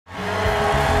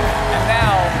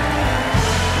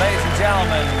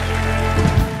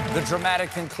the dramatic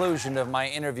conclusion of my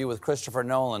interview with Christopher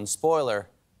Nolan. Spoiler,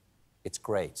 it's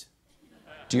great.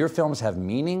 Do your films have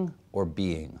meaning or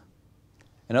being?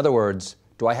 In other words,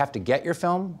 do I have to get your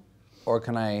film, or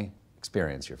can I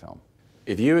experience your film?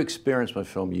 If you experience my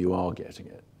film, you are getting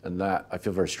it. And that, I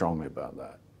feel very strongly about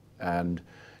that. And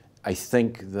I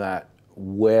think that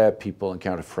where people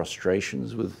encounter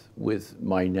frustrations with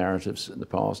my narratives in the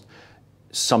past,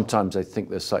 sometimes I think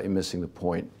they're slightly missing the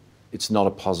point. It's not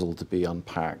a puzzle to be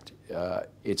unpacked.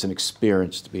 It's an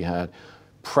experience to be had,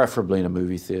 preferably in a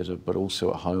movie theater, but also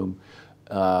at home.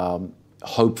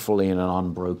 Hopefully in an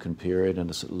unbroken period, in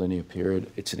a sort of linear period.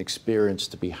 It's an experience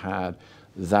to be had.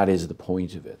 That is the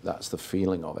point of it. That's the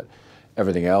feeling of it.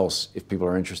 Everything else, if people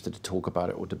are interested to talk about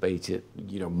it or debate it,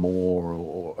 more,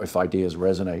 or if ideas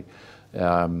resonate,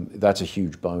 that's a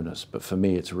huge bonus. But for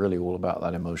me, it's really all about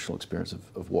that emotional experience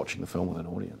of watching the film with an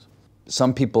audience.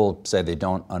 Some people say they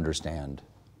don't understand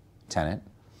Tenet.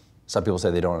 Some people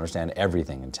say they don't understand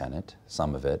everything in Tenet,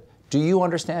 some of it. Do you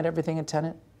understand everything in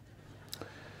Tenet?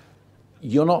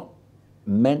 You're not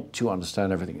meant to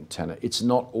understand everything in Tenet. It's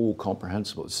not all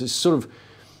comprehensible. It's this sort of,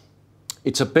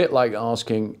 it's a bit like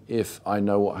asking if I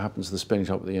know what happens to the spinning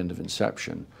top at the end of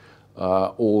Inception,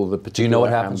 or the particular. Do you know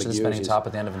what happens to the spinning top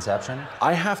at the end of Inception?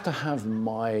 I have to have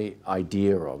my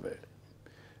idea of it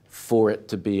for it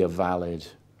to be a valid,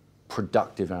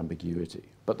 productive ambiguity.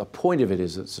 But the point of it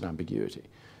is that it's an ambiguity.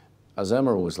 As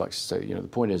Emma always likes to say, the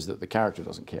point is that the character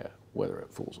doesn't care whether it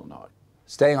falls or not.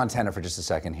 Staying on Tenet for just a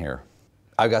second here.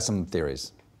 I've got some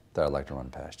theories that I'd like to run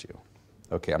past you.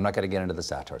 Okay, I'm not going to get into the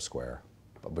satire square,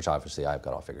 which obviously I've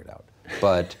got all figured out.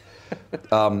 But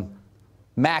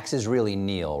Max is really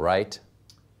Neil, right?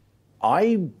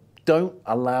 I don't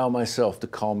allow myself to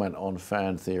comment on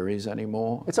fan theories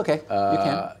anymore. It's okay. You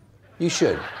can. You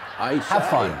should. Have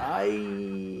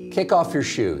fun. Kick off your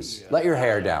shoes. Let your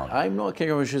hair down. I'm not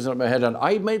kicking off my shoes and let my hair down.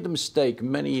 I made the mistake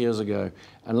many years ago,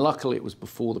 and luckily it was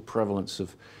before the prevalence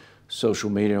of social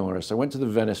media and all the rest. I went to the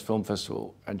Venice Film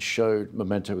Festival and showed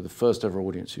Memento with the first ever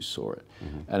audience who saw it.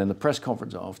 And in the press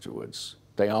conference afterwards,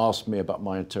 they asked me about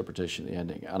my interpretation of the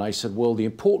ending. And I said, well, the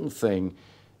important thing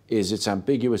is it's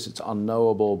ambiguous, it's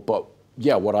unknowable, but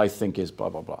yeah, what I think is blah,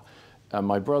 blah, blah. And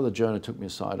my brother Jonah took me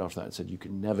aside after that and said, you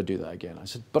can never do that again. I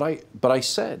said, but I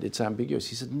said it's ambiguous.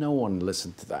 He said, no one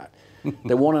listened to that.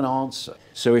 They want an answer.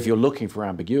 So if you're looking for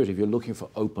ambiguity, if you're looking for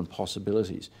open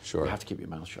possibilities, you have to keep your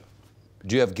mouth shut.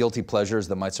 Do you have guilty pleasures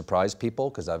that might surprise people?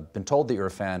 Because I've been told that you're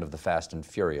a fan of the Fast and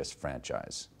Furious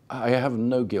franchise. I have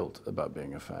no guilt about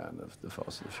being a fan of the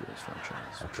Fast and the Furious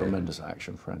franchise. Okay. Tremendous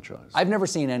action franchise. I've never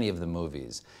seen any of the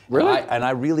movies. Really? And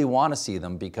I really want to see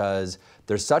them because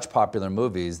they're such popular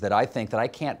movies that I think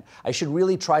that I should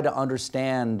really try to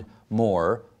understand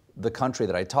more the country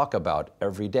that I talk about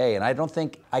every day. And I don't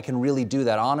think I can really do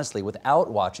that honestly without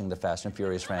watching the Fast and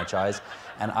Furious franchise.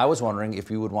 And I was wondering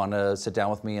if you would want to sit down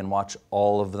with me and watch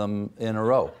all of them in a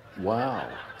row. Wow.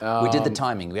 We did the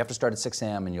timing. We have to start at 6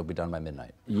 a.m. and you'll be done by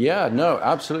midnight. Yeah, no,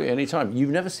 absolutely, anytime.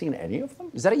 You've never seen any of them?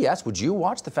 Is that a yes? Would you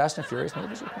watch the Fast and Furious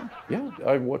movies with me? Yeah,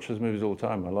 I watch those movies all the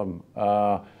time. I love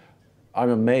them. I'm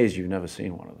amazed you've never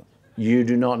seen one of them. You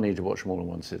do not need to watch them all in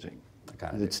one sitting.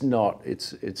 It's not,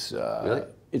 really?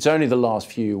 It's only the last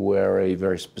few where a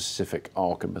very specific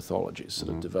arc and mythology is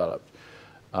sort of developed.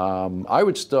 I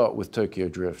would start with Tokyo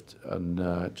Drift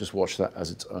and just watch that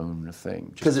as its own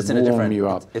thing. Because it's in a different,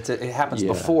 it happens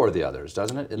before the others,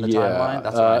 doesn't it, in the timeline?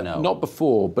 That's what I know. Not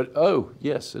before, but oh,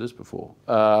 yes, it is before.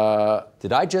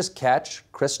 Did I just catch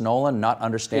Chris Nolan not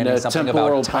understanding something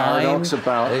about time? Paradox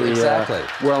about exactly.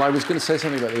 Well, I was going to say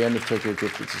something about the end of Tokyo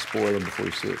Drift. It's a spoiler before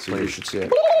you see it, so you should see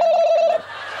it.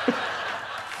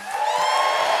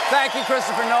 Thank you,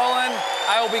 Christopher Nolan.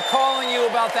 I will be calling you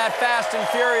about that Fast and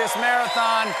Furious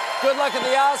marathon. Good luck at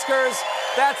the Oscars.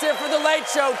 That's it for The Late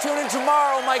Show. Tune in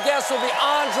tomorrow. My guests will be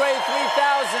Andre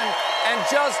 3000 and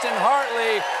Justin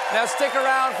Hartley. Now stick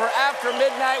around for After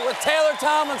Midnight with Taylor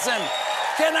Tomlinson.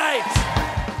 Good night.